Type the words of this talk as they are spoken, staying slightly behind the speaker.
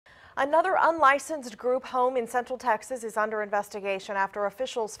Another unlicensed group home in Central Texas is under investigation after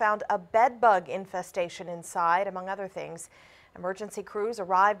officials found a bed bug infestation inside, among other things. Emergency crews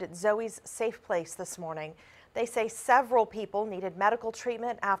arrived at Zoe's Safe Place this morning. They say several people needed medical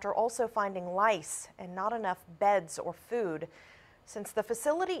treatment after also finding lice and not enough beds or food. Since the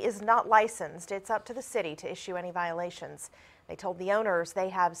facility is not licensed, it's up to the city to issue any violations. They told the owners they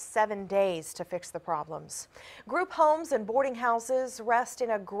have 7 days to fix the problems. Group homes and boarding houses rest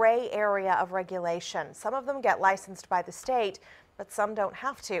in a gray area of regulation. Some of them get licensed by the state, but some don't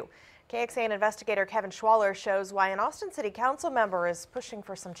have to. KXAN investigator Kevin Schwaller shows why an Austin City Council member is pushing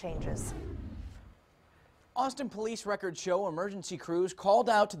for some changes. Austin police records show emergency crews called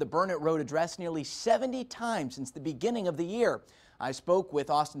out to the Burnett Road address nearly 70 times since the beginning of the year. I spoke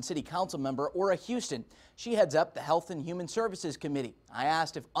with Austin City Council member Ora Houston. She heads up the Health and Human Services Committee. I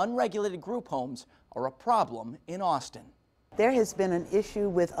asked if unregulated group homes are a problem in Austin. There has been an issue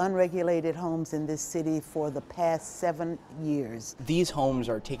with unregulated homes in this city for the past 7 years. These homes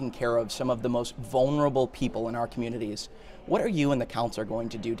are taking care of some of the most vulnerable people in our communities. What are you and the council going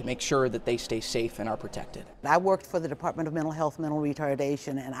to do to make sure that they stay safe and are protected? I worked for the Department of Mental Health, Mental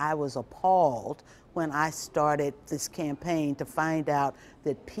Retardation, and I was appalled when I started this campaign to find out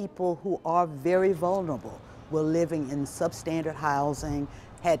that people who are very vulnerable were living in substandard housing,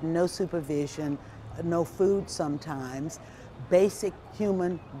 had no supervision, no food sometimes. Basic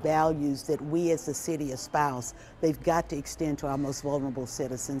human values that we as the city espouse, they've got to extend to our most vulnerable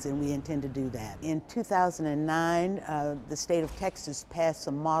citizens, and we intend to do that. In 2009, the state of Texas passed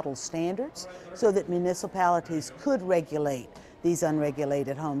some model standards so that municipalities could regulate these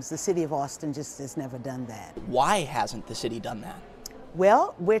unregulated homes. The city of Austin just has never done that. Why hasn't the city done that?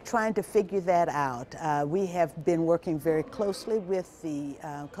 Well, we're trying to figure that out. We have been working very closely with the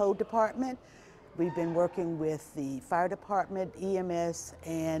code department. We've been working with the fire department, EMS,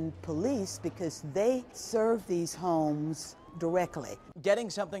 and police because they serve these homes directly. Getting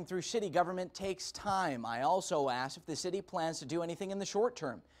something through city government takes time. I also asked if the city plans to do anything in the short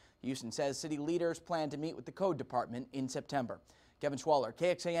term. Houston says city leaders plan to meet with the code department in September. Kevin Schwaller,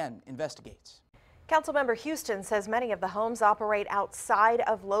 KXAN, investigates. Councilmember Houston says many of the homes operate outside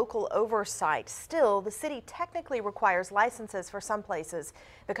of local oversight. Still, the city technically requires licenses for some places.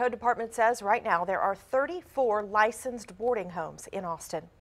 The code department says right now there are 34 licensed boarding homes in Austin.